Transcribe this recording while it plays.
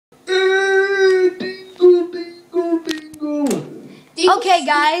Okay,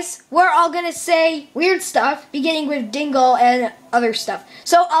 guys, we're all gonna say weird stuff, beginning with Dingle and other stuff.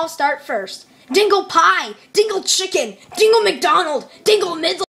 So I'll start first. Dingle pie, Dingle chicken, Dingle McDonald, Dingle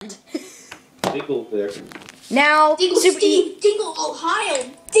Midland. Dingle there. Now, Dingle Steve, Dingle Ohio,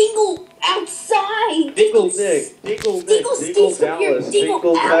 Dingle outside, Dingle Nick, Dingle Nick, Dingle Dingle Steve's from here, Dallas, Dingle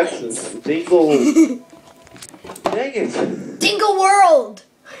Dingle Alex. Texas, Dingle. Dang it. Dingle World,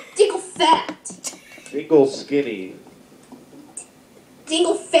 Dingle Fat, Dingle Skinny.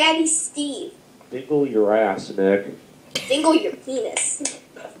 Dingle Fatty Steve, Dingle your ass, Nick. Dingle your penis.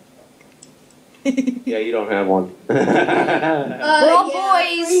 Yeah, you don't have one. We're all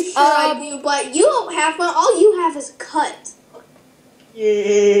boys. Pretty sure I do, but you don't have one. All you have is a cut.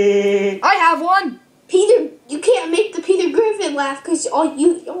 Yeah. I have one. Peter, you can't make the Peter Griffin laugh because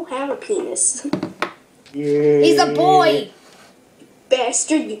you don't have a penis. Yeah. He's a boy.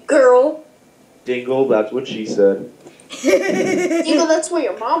 Bastard, you girl. Dingle, that's what she said. Dingle, that's what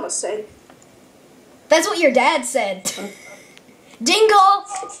your mama said. That's what your dad said. Dingle.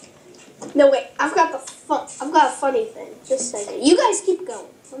 No, wait, I've got a funny thing. Just a second. You guys keep going.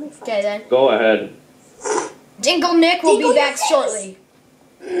 Let me find Okay then. Go ahead. Dingle Nick will Dingle be back your face.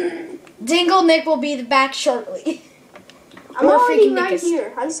 shortly. Dingle Nick will be back shortly. I'm Or already freaking right Nick is-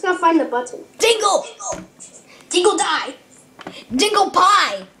 here. I just gotta find the button. Dingle. Dingle die. Dingle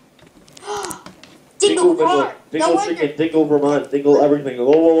pie. Dingle Dingle, roar. No Dingle wonder. chicken, Dingle Vermont, Dingle everything.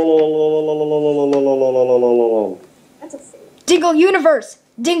 That's a thing. Dingle Universe.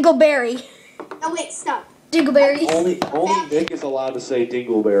 Dingleberry. No, wait, stop. Dingleberry. Only Nick is allowed to say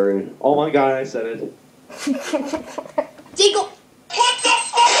Dingleberry. Oh my god, I said it. Dingle. What the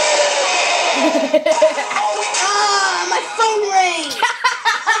fuck? Ah, my phone rang.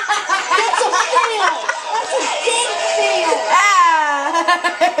 That's a fail. That's a big fail.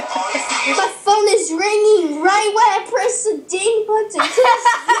 My phone is ringing right when I press the ding button.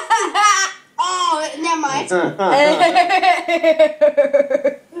 Oh, never mind. Get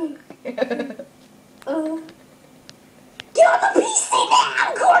on the PC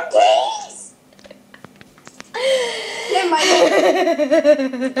now, court case. Never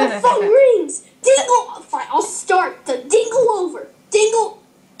mind. My phone rings. Dingle. Fine, I'll start the dingle over. Dingle.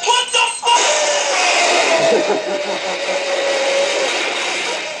 What the fuck?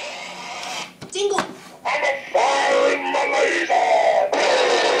 Dingle.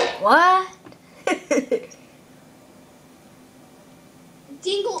 What?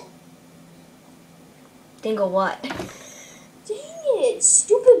 Dingle. Dingle what? Dang it.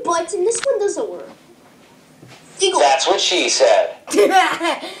 Stupid button. This one doesn't work. Dingle. That's what she said.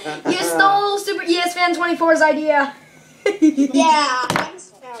 You stole Super ES Fan 24's idea. Yeah, I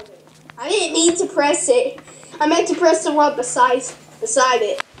just found it. I didn't mean to press it. I meant to press the one beside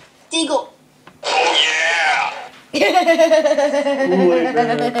it. Dingle. Oh yeah!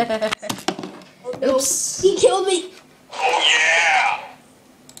 Oh, no. Oops. He killed me. Oh yeah!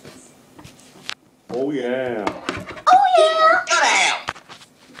 Oh yeah. Oh yeah. Go to hell!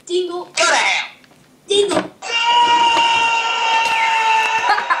 Dingle. Go to hell! Dingle.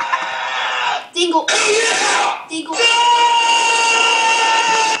 Dingle. Dingle.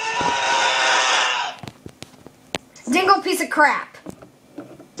 Dingle piece of crap.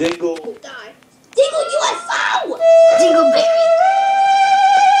 Dingle. Die. Dingle UFO. Dingleberry.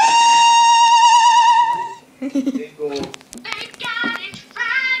 Dingle.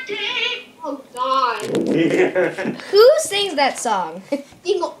 Oh God. Who sings that song?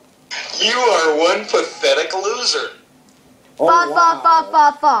 Dingle. You are one pathetic loser. Oh, Fa fa fa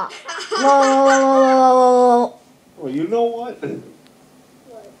fa fa. Lol. Well, you know what?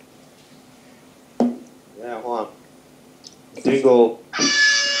 Yeah, hold on. Dingle.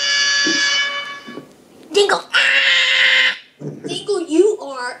 Dingle. Dingle, you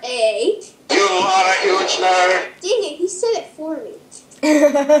are a. You are a huge nerd. Dang it, he said it for me.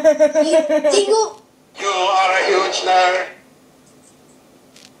 Dingle. You are a huge nerd.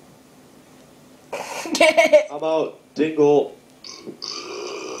 How about Dingle?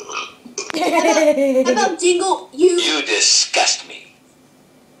 How about Dingle, you. You disgust me.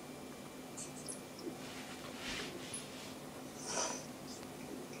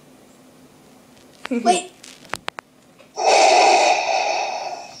 Wait.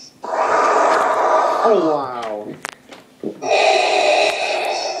 Oh wow.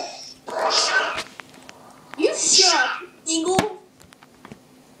 You shut up, Dingle.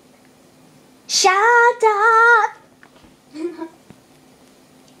 Shut up.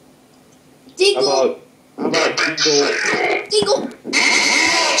 Dingle. How about Dingle? Dingle.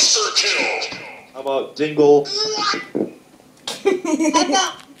 Monster kill. How about Dingle?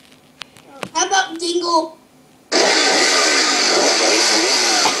 How about Dingle?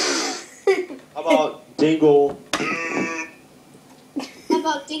 How about Dingle? How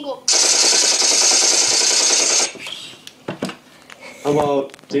about Dingle? How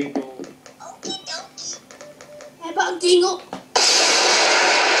about Dingle? How about Dingle?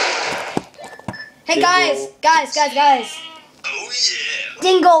 Hey Dingle. guys. Oh yeah.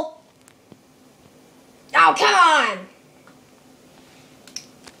 Dingle. Oh, come on.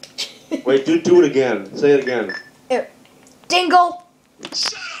 Wait, do it again. Say it again. Here. Dingle.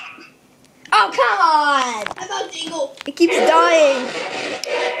 Shut up. Oh, come on. How about Dingle? It keeps dying.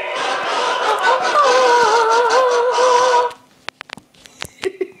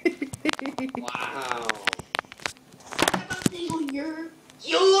 Wow. How about Dingle? You're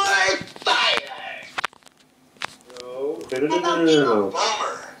fired. No.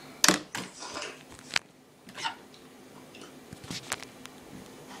 Bummer.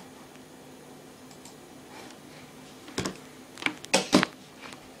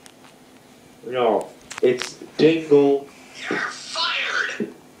 No. It's Dingle. You're fired.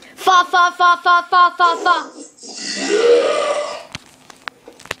 Fa.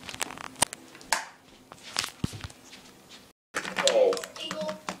 Oh.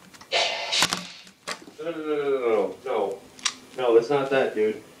 Dingle. No. No, it's not that,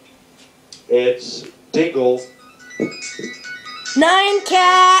 dude. It's Dingle. 9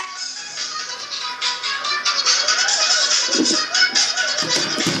 cat.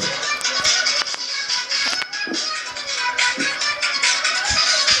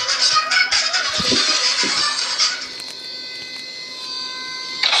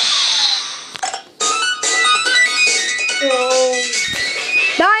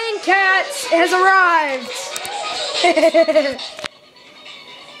 Nine cats has arrived.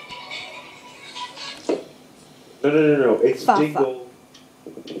 No. It's Fa. Dingle.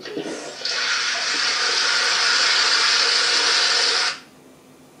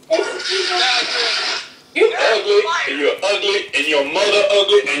 It's Dingle. You ugly, and you're ugly, and your mother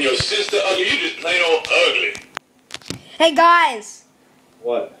ugly, and your sister ugly. You just plain old ugly. Hey guys,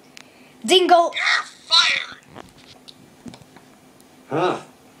 What? Dingle. You're fired. Huh?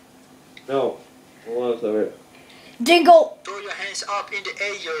 No. Hold on a second. Dingle. Throw your hands up in the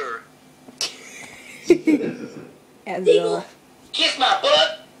air. Dingle. Kiss my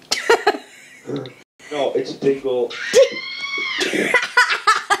butt. No, it's Dingle.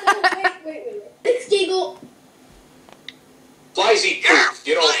 No, wait. It's Dingle. Fliesy,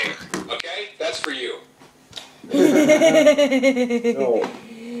 get over here. Okay? That's for you. No.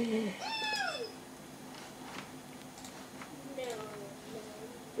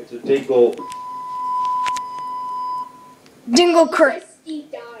 It's a Dingle. Dingle crit.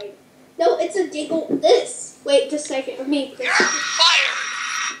 Steve died. No, it's a Dingle. This. Wait, just a second. I mean, You're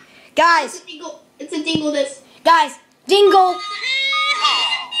fired. Guys, it's a Dingle. It's a Dingle. This. guys, Dingle.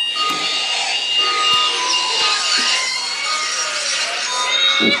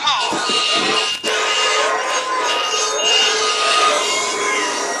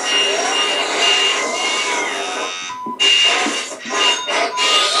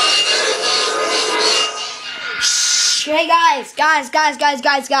 Hey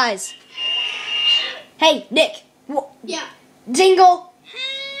guys. Hey, Nick. Yeah. Dingle.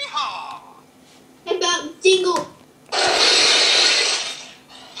 How about Dingle?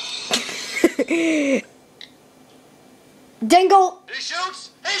 Dingle. He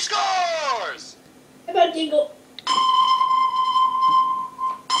shoots, he scores. How about Dingle?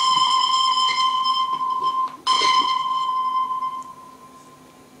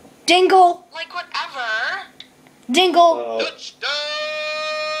 Dingle. Like whatever. Dingle. Touchdown.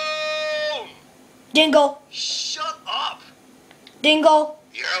 Dingle. Shut up. Dingle.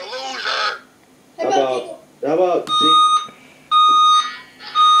 You're a loser. How about Dingle? How about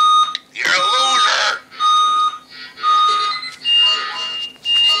You're a loser.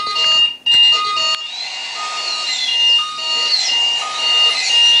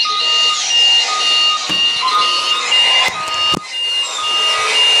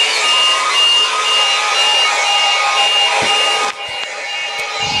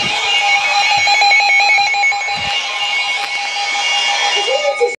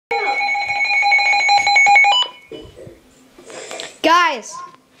 Guys.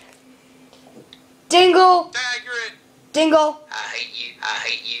 Dingle. Dagger it. Dingle. I hate you. I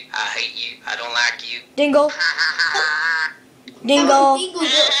hate you. I hate you. I don't like you. Dingle. How about Dingle. Dingle?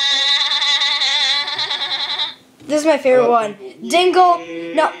 This is my favorite one. Dingle.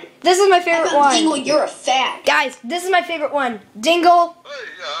 No, this is my How favorite about Dingle? one. You're a fag. Guys, this is my favorite one. Dingle.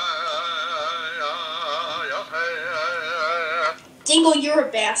 Dingle, you're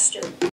a bastard.